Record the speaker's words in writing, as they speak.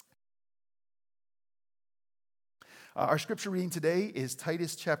Our scripture reading today is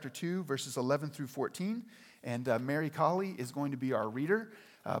Titus chapter 2, verses 11 through 14, and Mary Colley is going to be our reader.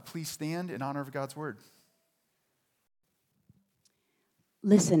 Please stand in honor of God's word.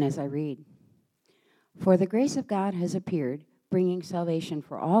 Listen as I read. For the grace of God has appeared, bringing salvation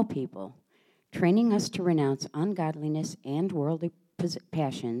for all people, training us to renounce ungodliness and worldly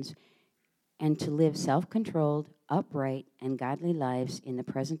passions, and to live self-controlled, upright, and godly lives in the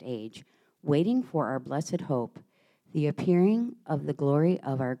present age, waiting for our blessed hope, the appearing of the glory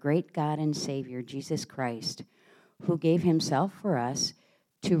of our great God and Savior, Jesus Christ, who gave himself for us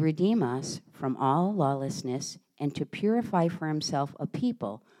to redeem us from all lawlessness and to purify for himself a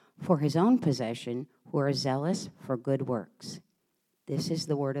people for his own possession who are zealous for good works. This is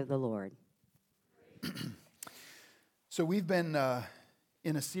the word of the Lord. So we've been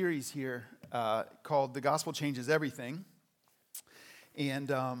in a series here called The Gospel Changes Everything,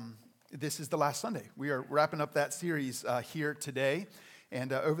 and this is the last Sunday. We are wrapping up that series here today,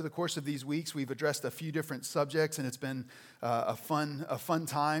 and over the course of these weeks, we've addressed a few different subjects, and it's been a fun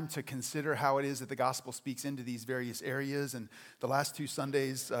time to consider how it is that the gospel speaks into these various areas. And the last two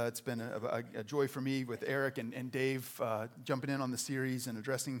Sundays, it's been a joy for me with Eric and Dave jumping in on the series and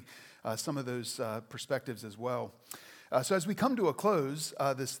addressing some of those perspectives as well. So as we come to a close,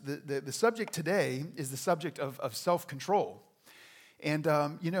 the subject today is the subject of self-control. And,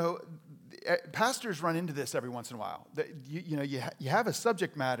 pastors run into this every once in a while. You have a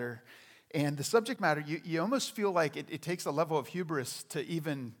subject matter, and the subject matter, you almost feel like it takes a level of hubris to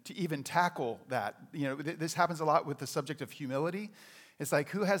even tackle that. This happens a lot with the subject of humility. It's like,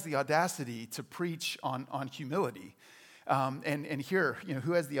 who has the audacity to preach on humility? And here,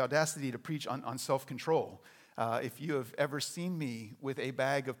 who has the audacity to preach on self-control? If you have ever seen me with a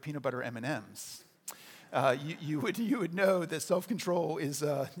bag of peanut butter M&Ms, you would know that self-control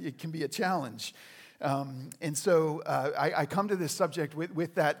it can be a challenge. And so I come to this subject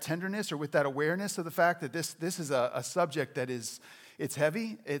with that tenderness or with that awareness of the fact that this is a subject that it's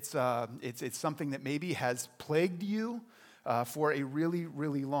heavy. It's something that maybe has plagued you for a really,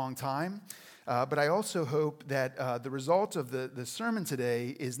 really long time. But I also hope that the result of the sermon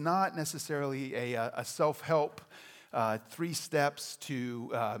today is not necessarily a self-help 3 steps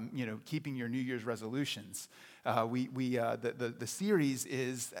to keeping your New Year's resolutions. The series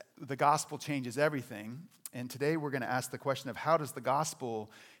is The Gospel Changes Everything, and today we're going to ask the question of how does the gospel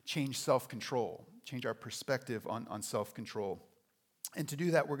change self-control, change our perspective on self-control. And to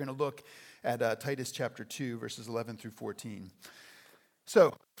do that, we're going to look at Titus chapter 2, verses 11 through 14.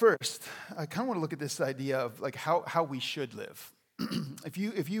 So first, I kind of want to look at this idea of like how we should live.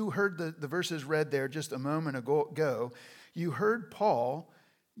 If you heard the verses read there just a moment ago, you heard Paul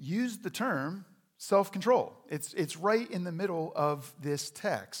use the term self-control. It's right in the middle of this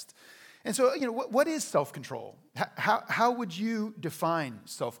text. And so, what is self-control? How would you define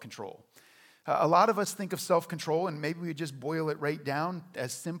self-control? A lot of us think of self-control, and maybe we just boil it right down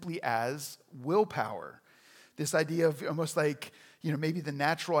as simply as willpower. This idea of almost like, maybe the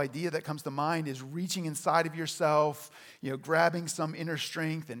natural idea that comes to mind is reaching inside of yourself, grabbing some inner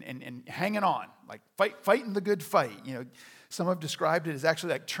strength and hanging on, like fighting the good fight. Some have described it as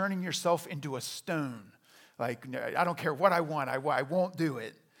actually like turning yourself into a stone. Like, I don't care what I want, I won't do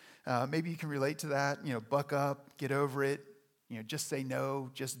it. Maybe you can relate to that. Buck up, get over it. Just say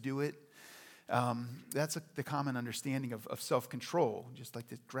no, just do it. That's the common understanding of self-control. Just like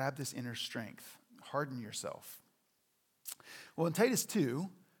to grab this inner strength, harden yourself. Well, in Titus 2,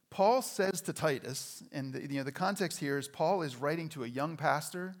 Paul says to Titus, and the context here is Paul is writing to a young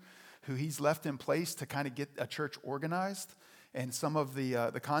pastor who he's left in place to kind of get a church organized. And some of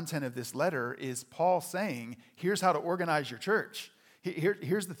the content of this letter is Paul saying, here's how to organize your church.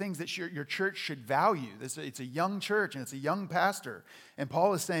 Here's the things that your church should value. It's a young church and it's a young pastor. And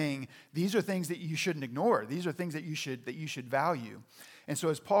Paul is saying, these are things that you shouldn't ignore. These are things that you should value. And so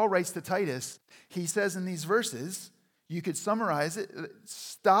as Paul writes to Titus, he says in these verses, you could summarize it,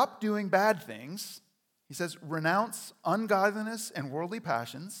 stop doing bad things. He says, renounce ungodliness and worldly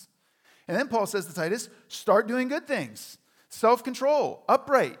passions. And then Paul says to Titus, start doing good things. Self-control,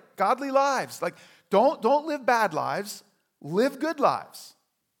 upright, godly lives. Like, don't live bad lives, live good lives.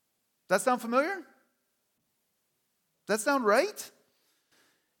 Does that sound familiar? Does that sound right?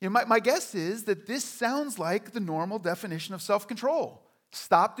 My guess is that this sounds like the normal definition of self-control.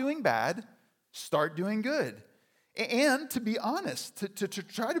 Stop doing bad, start doing good. And to be honest, to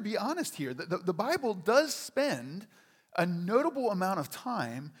try to be honest here, the Bible does spend a notable amount of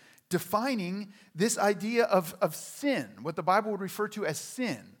time defining this idea of sin, what the Bible would refer to as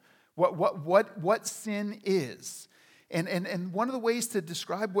sin, what sin is. And one of the ways to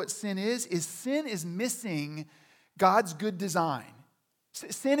describe what sin is missing God's good design.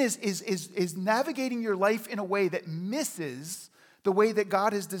 Sin is navigating your life in a way that misses the way that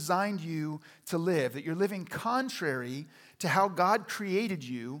God has designed you to live, that you're living contrary to how God created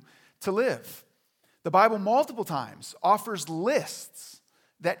you to live. The Bible multiple times offers lists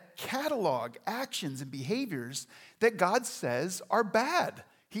that catalog actions and behaviors that God says are bad.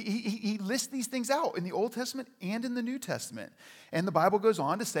 He lists these things out in the Old Testament and in the New Testament. And the Bible goes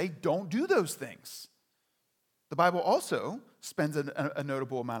on to say, don't do those things. The Bible also spends a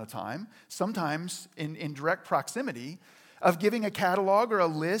notable amount of time, sometimes in direct proximity, of giving a catalog or a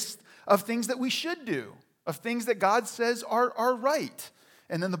list of things that we should do, of things that God says are right.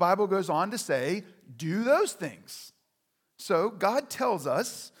 And then the Bible goes on to say, do those things. So God tells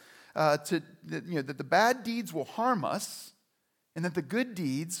us that the bad deeds will harm us and that the good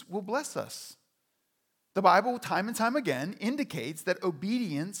deeds will bless us. The Bible, time and time again, indicates that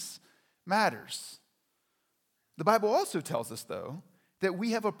obedience matters. The Bible also tells us, though, that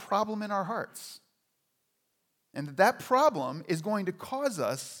we have a problem in our hearts. And that problem is going to cause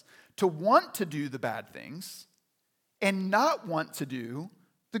us to want to do the bad things and not want to do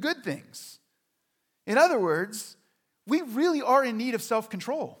the good things. In other words, we really are in need of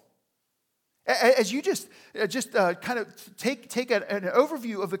self-control. As you just kind of take an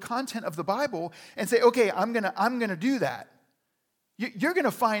overview of the content of the Bible and say, okay, I'm gonna do that, you're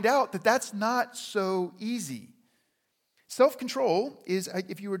gonna find out that that's not so easy. Self-control is,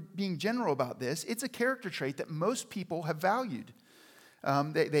 if you were being general about this, it's a character trait that most people have valued.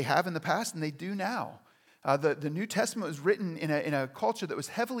 They have in the past and they do now. The New Testament was written in a culture that was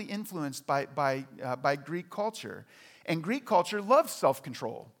heavily influenced by Greek culture. And Greek culture loved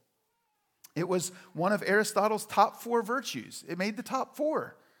self-control. It was one of Aristotle's top 4 virtues. It made the top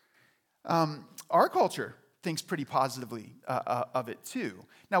 4. Our culture thinks pretty positively of it too.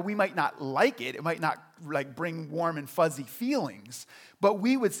 Now, we might not like it. It might not bring warm and fuzzy feelings, but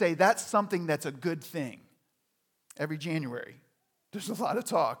we would say that's something that's a good thing. Every January, there's a lot of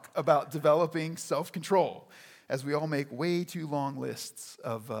talk about developing self-control as we all make way too long lists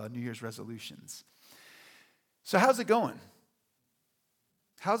of New Year's resolutions. So how's it going?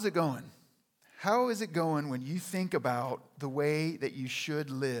 How's it going? How is it going when you think about the way that you should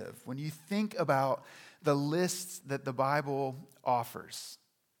live? When you think about the lists that the Bible offers?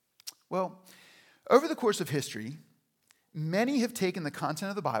 Well, over the course of history, many have taken the content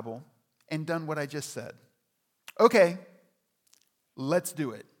of the Bible and done what I just said. Okay, let's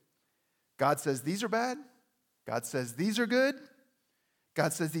do it. God says these are bad. God says these are good.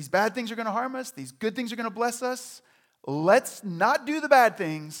 God says these bad things are going to harm us. These good things are going to bless us. Let's not do the bad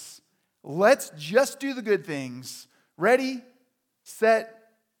things. Let's just do the good things. Ready,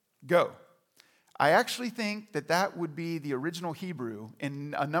 set, go. I actually think that would be the original Hebrew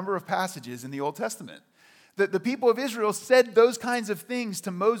in a number of passages in the Old Testament. The people of Israel said those kinds of things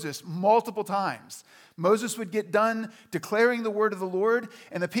to Moses multiple times. Moses would get done declaring the word of the Lord,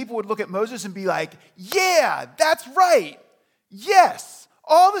 and the people would look at Moses and be like, yeah, that's right. Yes,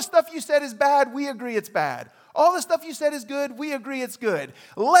 all the stuff you said is bad, we agree it's bad. All the stuff you said is good, we agree it's good.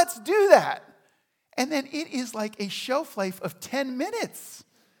 Let's do that. And then it is like a shelf life of 10 minutes.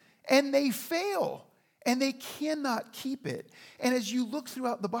 And they fail. And they cannot keep it. And as you look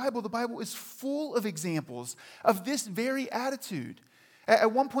throughout the Bible is full of examples of this very attitude.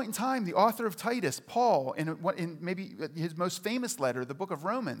 At one point in time, the author of Titus, Paul, in maybe his most famous letter, the book of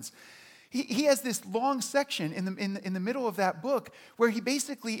Romans, he has this long section in the middle of that book where he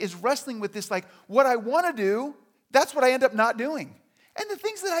basically is wrestling with this, like, what I want to do, that's what I end up not doing. And the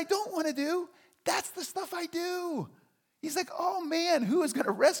things that I don't want to do, that's the stuff I do. He's like, oh man, who is going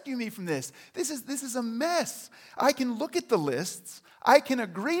to rescue me from this? This is a mess. I can look at the lists. I can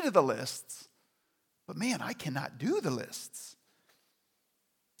agree to the lists. But man, I cannot do the lists.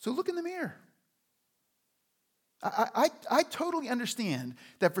 So look in the mirror. I totally understand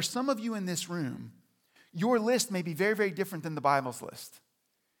that for some of you in this room, your list may be very, very different than the Bible's list.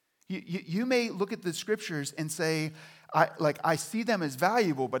 You may look at the scriptures and say, I see them as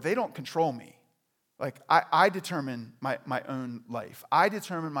valuable, but they don't control me. Like, I determine my own life. I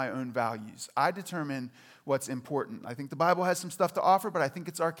determine my own values. I determine what's important. I think the Bible has some stuff to offer, but I think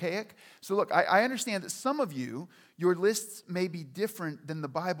it's archaic. So look, I understand that some of you, your lists may be different than the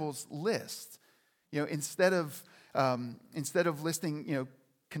Bible's list. Instead of listing,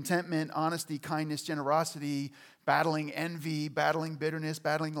 contentment, honesty, kindness, generosity, battling envy, battling bitterness,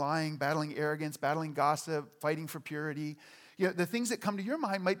 battling lying, battling arrogance, battling gossip, fighting for purity, the things that come to your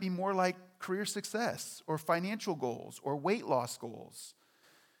mind might be more like career success or financial goals or weight loss goals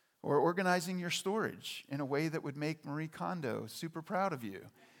or organizing your storage in a way that would make Marie Kondo super proud of you.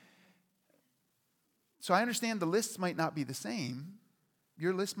 So I understand the lists might not be the same.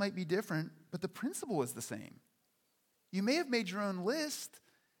 Your list might be different, but the principle is the same. You may have made your own list,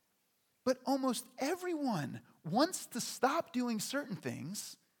 but almost everyone wants to stop doing certain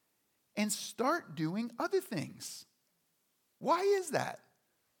things and start doing other things. Why is that?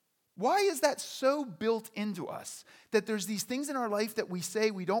 Why is that so built into us that there's these things in our life that we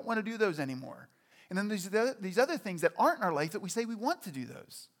say we don't want to do those anymore? And then there's these other things that aren't in our life that we say we want to do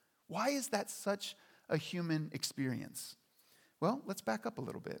those. Why is that such a human experience? Well, let's back up a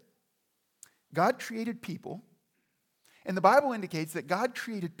little bit. God created people, and the Bible indicates that God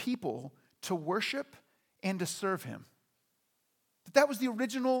created people to worship and to serve him. That was the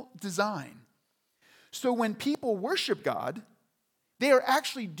original design. So when people worship God, they are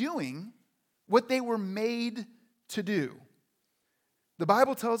actually doing what they were made to do. The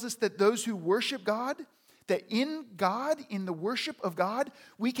Bible tells us that those who worship God, that in God, in the worship of God,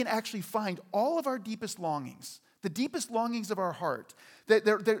 we can actually find all of our deepest longings, the deepest longings of our heart,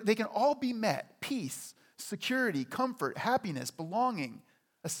 that they can all be met. Peace, security, comfort, happiness, belonging,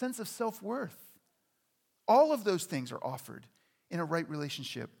 a sense of self-worth. All of those things are offered in a right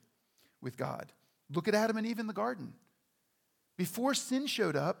relationship with God. Look at Adam and Eve in the garden. Before sin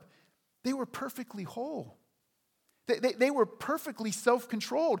showed up, they were perfectly whole. They were perfectly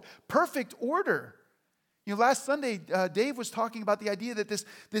self-controlled, perfect order. You know, last Sunday, Dave was talking about the idea that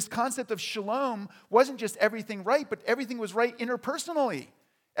this concept of shalom wasn't just everything right, but everything was right interpersonally.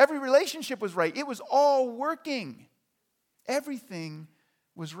 Every relationship was right. It was all working. Everything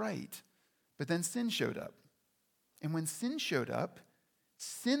was right. But then sin showed up. And when sin showed up,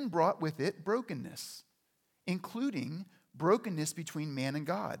 sin brought with it brokenness, including brokenness between man and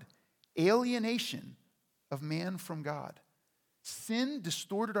God, alienation of man from God. Sin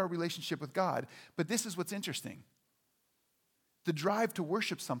distorted our relationship with God, but this is what's interesting. The drive to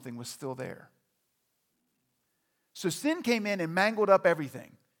worship something was still there. So sin came in and mangled up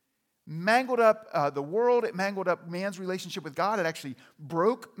everything. Mangled up the world. It mangled up man's relationship with God. It actually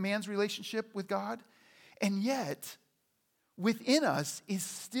broke man's relationship with God. And yet, within us is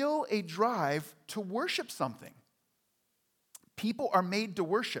still a drive to worship something. People are made to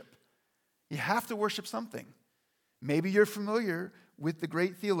worship. You have to worship something. Maybe you're familiar with the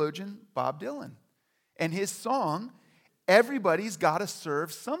great theologian Bob Dylan and his song, Everybody's Gotta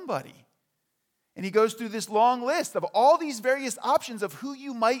Serve Somebody. And he goes through this long list of all these various options of who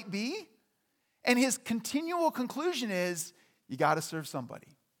you might be. And his continual conclusion is, you gotta serve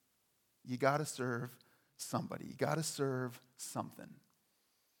somebody. You gotta serve somebody. You gotta serve something.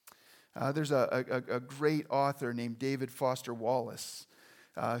 There's a great author named David Foster Wallace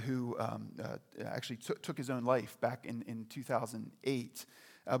who actually took his own life back in 2008.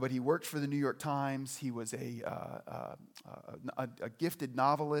 But he worked for the New York Times. He was a gifted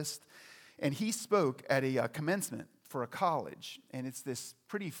novelist. And he spoke at a commencement for a college. And it's this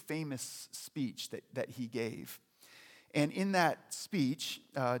pretty famous speech that he gave. And in that speech,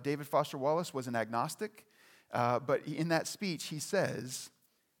 David Foster Wallace was an agnostic. But in that speech, he says,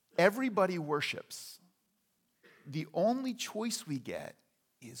 everybody worships. The only choice we get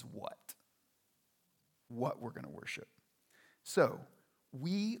is what we're going to worship. So,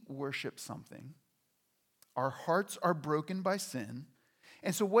 we worship something. Our hearts are broken by sin.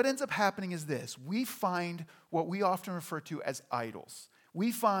 And so what ends up happening is this. We find what we often refer to as idols.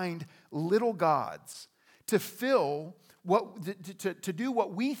 We find little gods to fill to do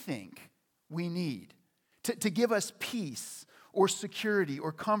what we think we need, to give us peace or security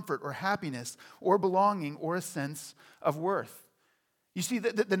or comfort or happiness or belonging or a sense of worth. You see,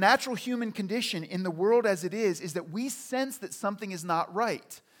 the natural human condition in the world as it is that we sense that something is not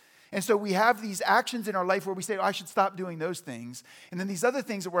right. And so we have these actions in our life where we say, I should stop doing those things. And then these other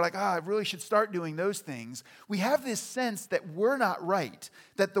things that we're like, I really should start doing those things. We have this sense that we're not right,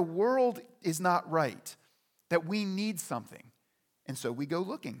 that the world is not right, that we need something. And so we go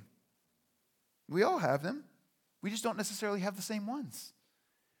looking. We all have them. We just don't necessarily have the same ones.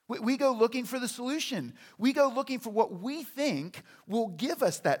 We go looking for the solution. We go looking for what we think will give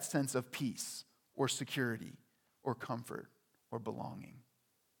us that sense of peace or security or comfort or belonging.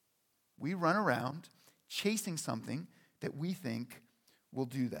 We run around chasing something that we think will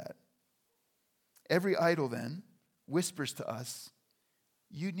do that. Every idol then whispers to us,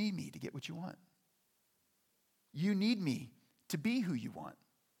 you need me to get what you want. You need me to be who you want.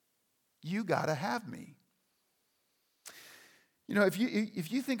 You gotta have me. You know, if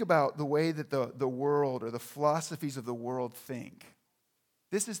you think about the way that the world or the philosophies of the world think,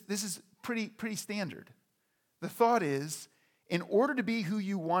 this is pretty standard. The thought is, in order to be who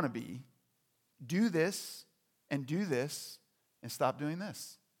you want to be, do this and stop doing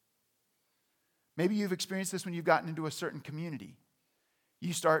this. Maybe you've experienced this when you've gotten into a certain community.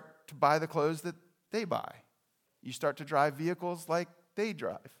 You start to buy the clothes that they buy. You start to drive vehicles like they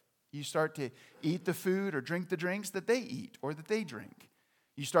drive. You start to eat the food or drink the drinks that they eat or that they drink.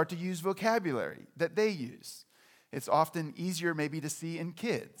 You start to use vocabulary that they use. It's often easier maybe to see in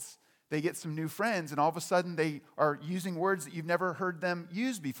kids. They get some new friends, and all of a sudden they are using words that you've never heard them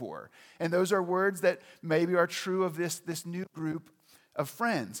use before. And those are words that maybe are true of this new group of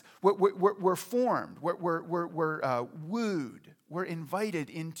friends. We're formed, we're wooed, we're invited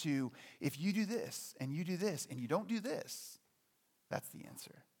into, if you do this, and you don't do this, that's the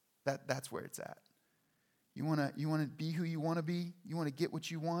answer. That's where it's at. You want to be who you want to be? You want to get what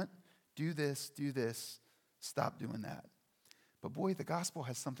you want? Do this, stop doing that. But boy, the gospel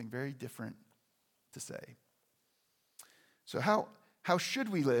has something very different to say. So how should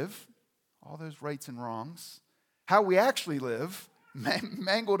we live? All those rights and wrongs. How we actually live,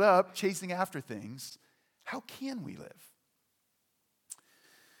 mangled up, chasing after things. How can we live?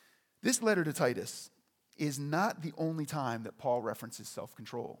 This letter to Titus is not the only time that Paul references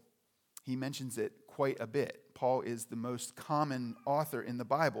self-control. He mentions it quite a bit. Paul is the most common author in the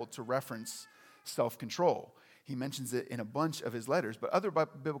Bible to reference self-control. He mentions it in a bunch of his letters, but other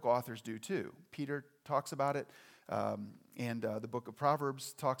biblical authors do too. Peter talks about it, and the book of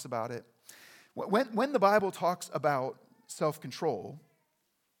Proverbs talks about it. When the Bible talks about self-control,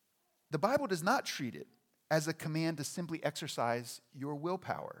 the Bible does not treat it as a command to simply exercise your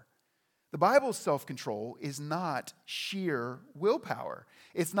willpower. The Bible's self-control is not sheer willpower.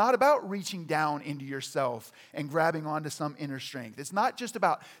 It's not about reaching down into yourself and grabbing onto some inner strength. It's not just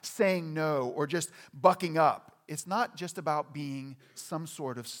about saying no or just bucking up. It's not just about being some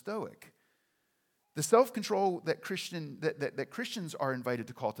sort of stoic. The self-control that Christians are invited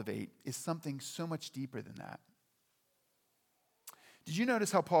to cultivate is something so much deeper than that. Did you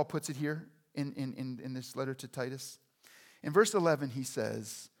notice how Paul puts it here in this letter to Titus? In verse 11, he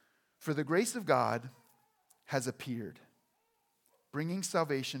says, "For the grace of God has appeared, bringing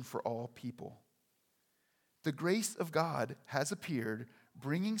salvation for all people." The grace of God has appeared,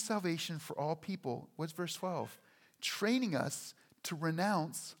 bringing salvation for all people. What's verse 12? Training us to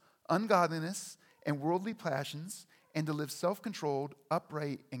renounce ungodliness and worldly passions and to live self-controlled,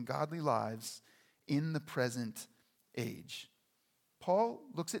 upright, and godly lives in the present age. Paul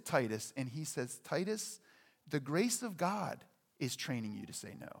looks at Titus and he says, Titus, the grace of God is training you to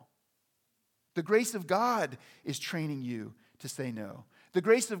say no. The grace of God is training you to say no. The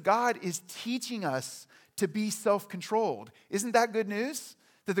grace of God is teaching us to be self-controlled. Isn't that good news?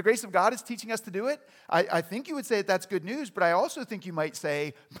 That the grace of God is teaching us to do it? I think you would say that's good news, but I also think you might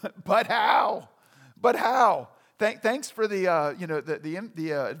say, but how? But how? Thanks for the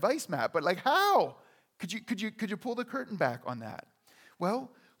advice, Matt. But like how? Could you pull the curtain back on that?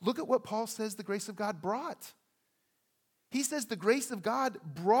 Well, look at what Paul says the grace of God brought. He says the grace of God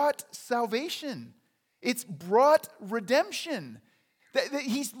brought salvation. It's brought redemption.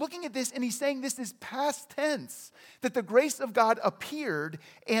 He's looking at this and he's saying this is past tense, that the grace of God appeared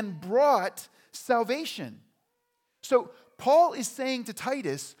and brought salvation. So Paul is saying to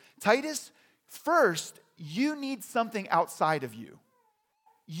Titus, first, you need something outside of you.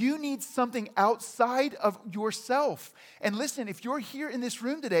 You need something outside of yourself. And listen, if you're here in this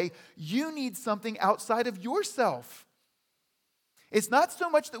room today, you need something outside of yourself. It's not so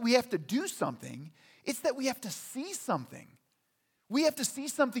much that we have to do something, it's that we have to see something. We have to see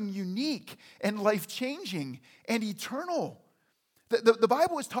something unique and life-changing and eternal. The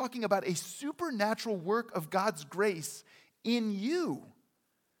Bible is talking about a supernatural work of God's grace in you.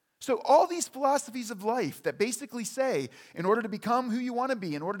 So all these philosophies of life that basically say, in order to become who you want to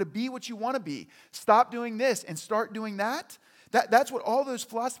be, in order to be what you want to be, stop doing this and start doing that, that's what all those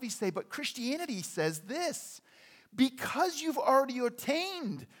philosophies say. But Christianity says this: because you've already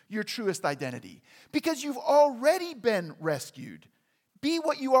attained your truest identity, because you've already been rescued, be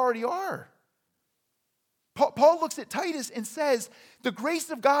what you already are. Paul looks at Titus and says, the grace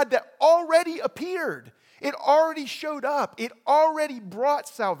of God that already appeared, it already showed up, it already brought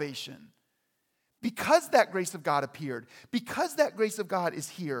salvation. Because that grace of God appeared, because that grace of God is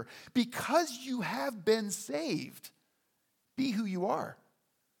here, because you have been saved, be who you are.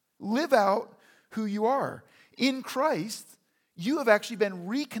 Live out who you are. In Christ, you have actually been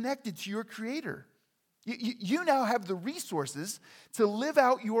reconnected to your Creator. You now have the resources to live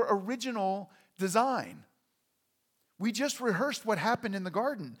out your original design. We just rehearsed what happened in the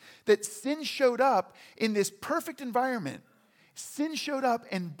garden, that sin showed up in this perfect environment. Sin showed up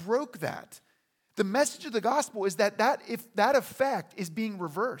and broke that. The message of the gospel is that if that effect is being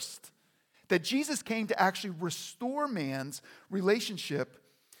reversed, that Jesus came to actually restore man's relationship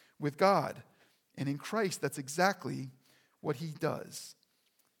with God. And in Christ, that's exactly what he does.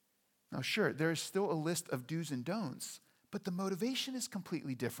 Now, sure, there is still a list of do's and don'ts, but the motivation is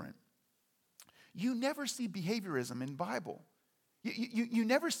completely different. You never see behaviorism in Bible. You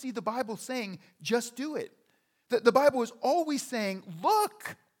never see the Bible saying, just do it. The Bible is always saying,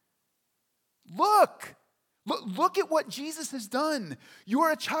 look at what Jesus has done.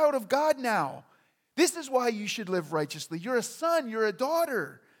 You're a child of God now. This is why you should live righteously. You're a son, you're a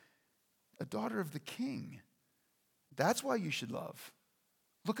daughter of the King. That's why you should love.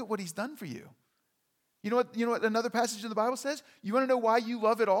 Look at what he's done for you. You know what another passage in the Bible says? You want to know why you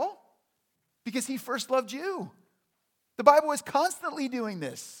love it all? Because he first loved you. The Bible is constantly doing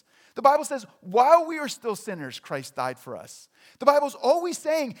this. The Bible says, while we are still sinners, Christ died for us. The Bible's always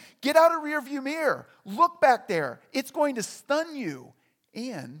saying, get out a rearview mirror. Look back there. It's going to stun you,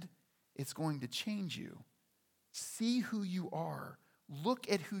 and it's going to change you. See who you are.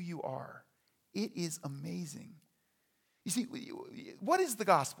 Look at who you are. It is amazing. You see, what is the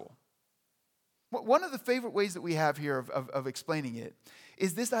gospel? One of the favorite ways that we have here of explaining it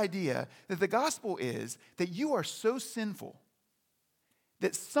is this idea that the gospel is that you are so sinful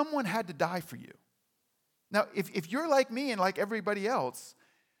that someone had to die for you. Now, if you're like me and like everybody else,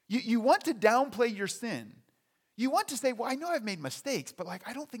 you want to downplay your sin. You want to say, well, I know I've made mistakes, but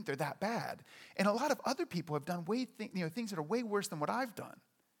I don't think they're that bad. And a lot of other people have done things that are way worse than what I've done.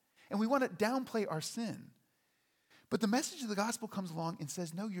 And we want to downplay our sin. But the message of the gospel comes along and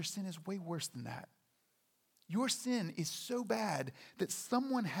says, no, your sin is way worse than that. Your sin is so bad that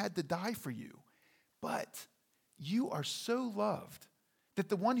someone had to die for you. But you are so loved that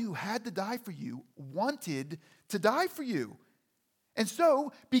the one who had to die for you wanted to die for you. And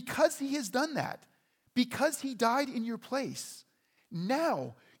so, because he has done that, because he died in your place,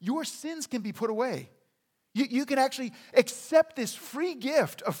 now your sins can be put away. You can actually accept this free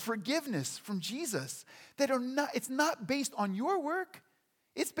gift of forgiveness from Jesus it's not based on your work,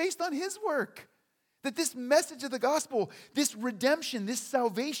 it's based on his work. That this message of the gospel, this redemption, this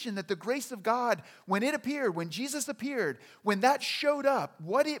salvation, that the grace of God, when it appeared, when Jesus appeared, when that showed up,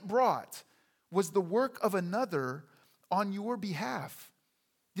 what it brought was the work of another on your behalf.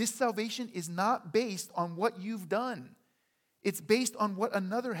 This salvation is not based on what you've done. It's based on what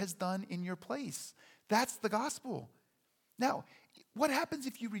another has done in your place. That's the gospel. Now, what happens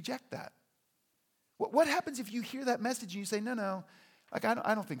if you reject that? What happens if you hear that message and you say, no, I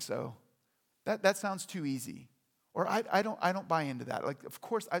don't think so. That sounds too easy. Or I don't buy into that. Of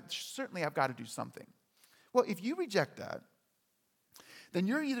course, certainly I've got to do something. Well, if you reject that, then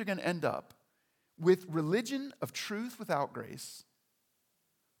you're either going to end up with religion of truth without grace,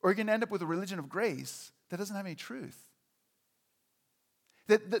 or you're going to end up with a religion of grace that doesn't have any truth.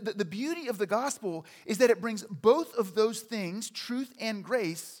 The beauty of the gospel is that it brings both of those things, truth and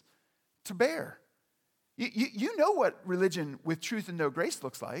grace, to bear. You know what religion with truth and no grace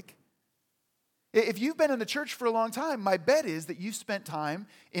looks like. If you've been in the church for a long time, my bet is that you've spent time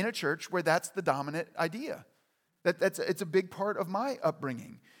in a church where that's the dominant idea. It's a big part of my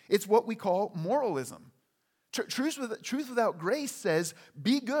upbringing. It's what we call moralism. Truth without grace says,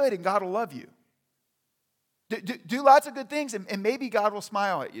 be good and God will love you. Do lots of good things and maybe God will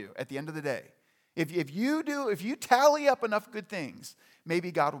smile at you at the end of the day. If you tally up enough good things, maybe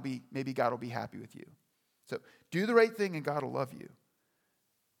God will be happy with you. So do the right thing and God will love you.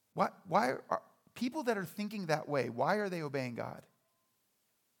 Why are people that are thinking that way, why are they obeying God?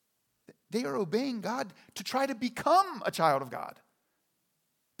 They are obeying God to try to become a child of God.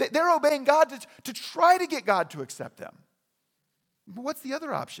 They're obeying God to try to get God to accept them. But what's the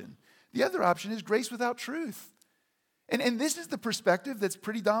other option? The other option is grace without truth. And this is the perspective that's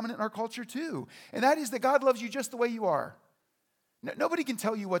pretty dominant in our culture too. And that is that God loves you just the way you are. Nobody can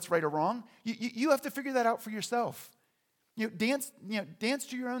tell you what's right or wrong. You have to figure that out for yourself. Dance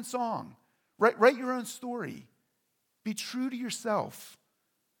to your own song. Write your own story. Be true to yourself.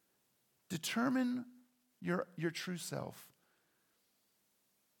 Determine your true self.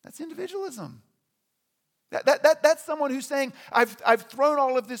 That's individualism. That's someone who's saying, I've thrown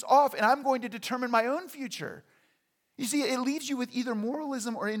all of this off and I'm going to determine my own future. You see, it leaves you with either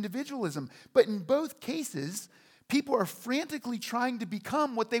moralism or individualism. But in both cases, people are frantically trying to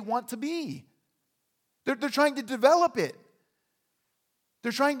become what they want to be. They're trying to develop it.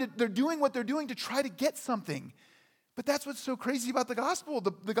 They're doing what they're doing to try to get something. But that's what's so crazy about the gospel.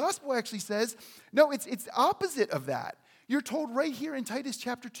 The gospel actually says, no, it's opposite of that. You're told right here in Titus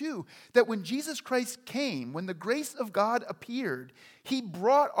chapter 2 that when Jesus Christ came, when the grace of God appeared, he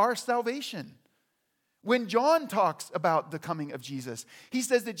brought our salvation. When John talks about the coming of Jesus, he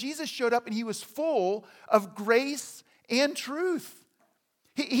says that Jesus showed up and he was full of grace and truth.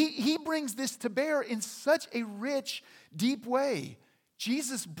 He brings this to bear in such a rich, deep way.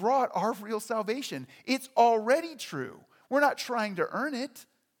 Jesus brought our real salvation. It's already true. We're not trying to earn it.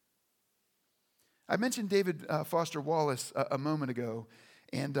 I mentioned David Foster Wallace a moment ago,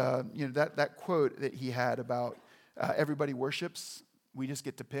 and that quote that he had about everybody worships, we just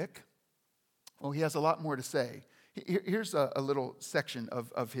get to pick. Well, he has a lot more to say. Here's a little section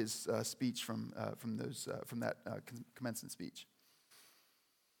of his speech from that commencement speech.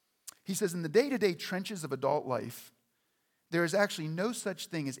 He says, in the day-to-day trenches of adult life, there is actually no such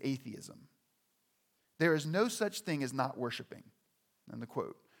thing as atheism. There is no such thing as not worshiping. And the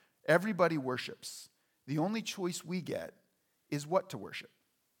quote, everybody worships. The only choice we get is what to worship.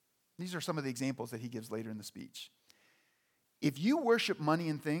 These are some of the examples that he gives later in the speech. If you worship money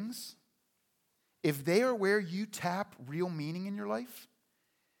and things, if they are where you tap real meaning in your life,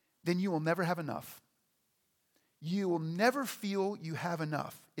 then you will never have enough. You will never feel you have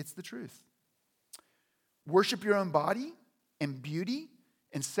enough. It's the truth. Worship your own body and beauty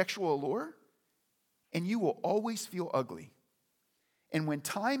and sexual allure, and you will always feel ugly. And when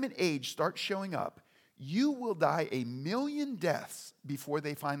time and age start showing up, you will die 1,000,000 deaths before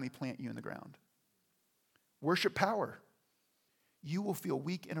they finally plant you in the ground. Worship power. You will feel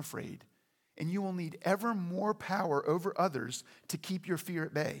weak and afraid, and you will need ever more power over others to keep your fear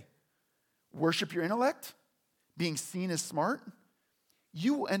at bay. Worship your intellect, being seen as smart.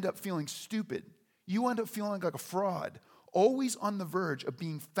 You will end up feeling stupid. You will end up feeling like a fraud, always on the verge of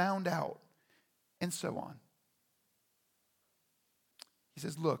being found out, and so on. He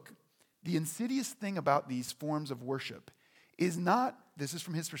says, look, the insidious thing about these forms of worship is not, this is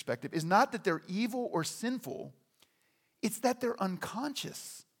from his perspective, is not that they're evil or sinful, it's that they're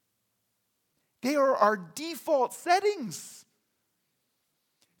unconscious. They are our default settings.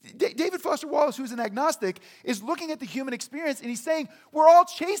 David Foster Wallace, who's an agnostic, is looking at the human experience and he's saying, we're all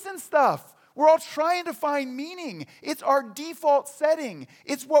chasing stuff. We're all trying to find meaning. It's our default setting.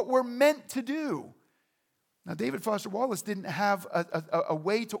 It's what we're meant to do. Now, David Foster Wallace didn't have a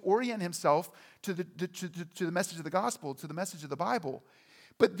way to orient himself to the message of the gospel, to the message of the Bible.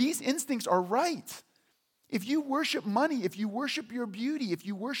 But these instincts are right. If you worship money, if you worship your beauty, if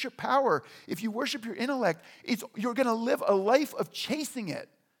you worship power, if you worship your intellect, you're going to live a life of chasing it.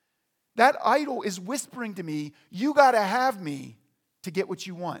 That idol is whispering to me, you got to have me to get what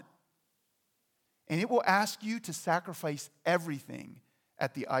you want. And it will ask you to sacrifice everything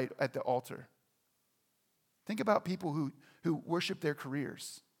at the altar. Think about people who worship their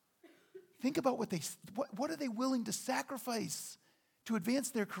careers. Think about what are they willing to sacrifice to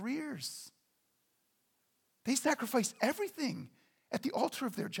advance their careers? They sacrifice everything at the altar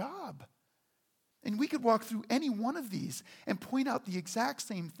of their job. And we could walk through any one of these and point out the exact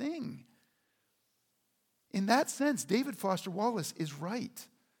same thing. In that sense, David Foster Wallace is right.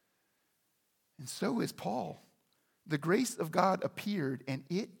 And so is Paul. The grace of God appeared and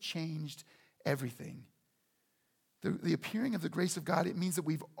it changed everything. The appearing of the grace of God, it means that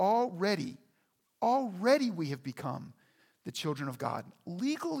we've already we have become the children of God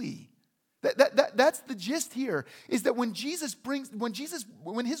legally. That's the gist here, is that when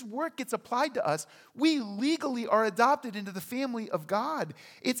his work gets applied to us, we legally are adopted into the family of God.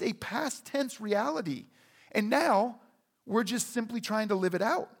 It's a past tense reality. And now we're just simply trying to live it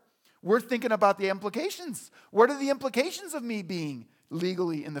out. We're thinking about the implications. What are the implications of me being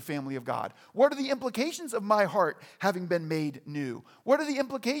legally in the family of God? What are the implications of my heart having been made new? What are the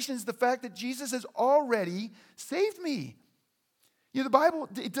implications of the fact that Jesus has already saved me? The Bible,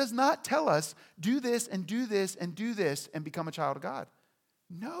 it does not tell us, do this and do this and do this and become a child of God.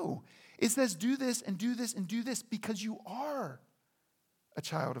 No. It says do this and do this and do this because you are a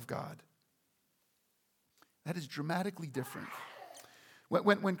child of God. That is dramatically different.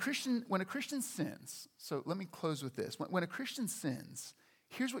 When a Christian sins, so let me close with this. When a Christian sins,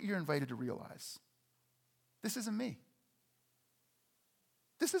 here's what you're invited to realize. This isn't me.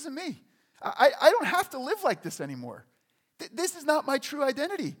 This isn't me. I don't have to live like this anymore. This is not my true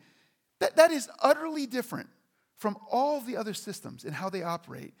identity. That is utterly different from all the other systems and how they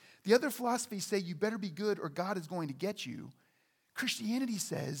operate. The other philosophies say you better be good or God is going to get you. Christianity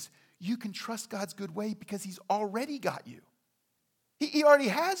says you can trust God's good way because he's already got you. He already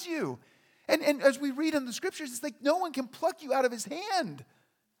has you. And as we read in the scriptures, it's like no one can pluck you out of his hand.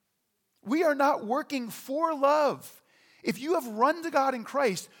 We are not working for love. If you have run to God in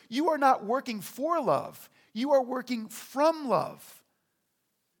Christ, you are not working for love. You are working from love.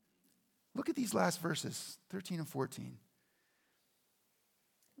 Look at these last verses, 13 and 14.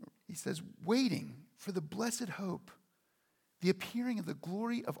 He says, waiting for the blessed hope, the appearing of the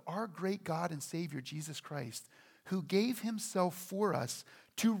glory of our great God and Savior, Jesus Christ, who gave himself for us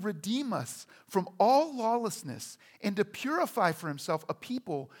to redeem us from all lawlessness and to purify for himself a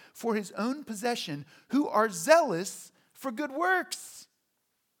people for his own possession who are zealous for good works.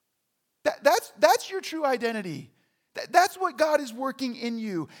 That's your true identity. That's what God is working in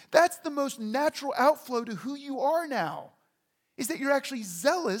you. That's the most natural outflow to who you are now, is that you're actually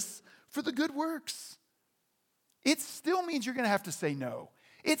zealous for the good works. It still means you're going to have to say no.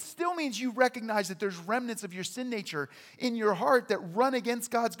 It still means you recognize that there's remnants of your sin nature in your heart that run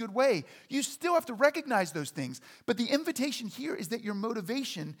against God's good way. You still have to recognize those things. But the invitation here is that your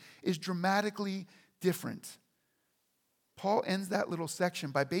motivation is dramatically different. Paul ends that little section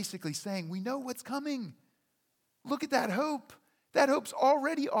by basically saying, we know what's coming. Look at that hope. That hope's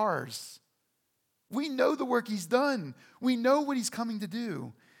already ours. We know the work he's done. We know what he's coming to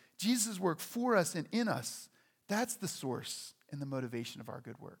do. Jesus' work for us and in us, that's the source and the motivation of our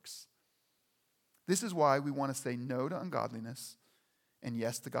good works. This is why we want to say no to ungodliness and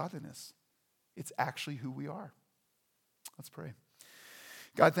yes to godliness. It's actually who we are. Let's pray.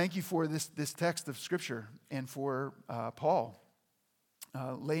 God, thank you for this text of Scripture and for Paul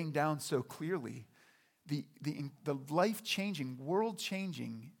laying down so clearly the life-changing,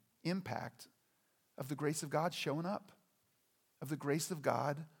 world-changing impact of the grace of God showing up, of the grace of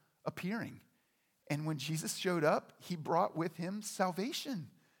God appearing. And when Jesus showed up, he brought with him salvation,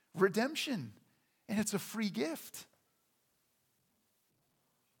 redemption, and it's a free gift.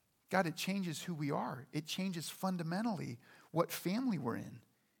 God, it changes who we are. It changes fundamentally what family we're in.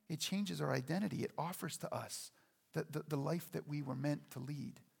 It changes our identity. It offers to us the life that we were meant to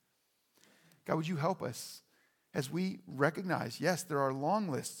lead. God, would you help us as we recognize, yes, there are long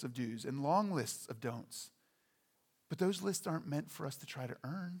lists of do's and long lists of don'ts, but those lists aren't meant for us to try to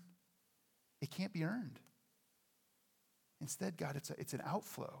earn. It can't be earned. Instead, God, it's an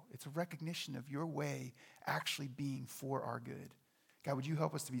outflow. It's a recognition of your way actually being for our good. God, would you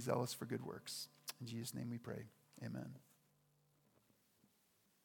help us to be zealous for good works? In Jesus' name we pray. Amen.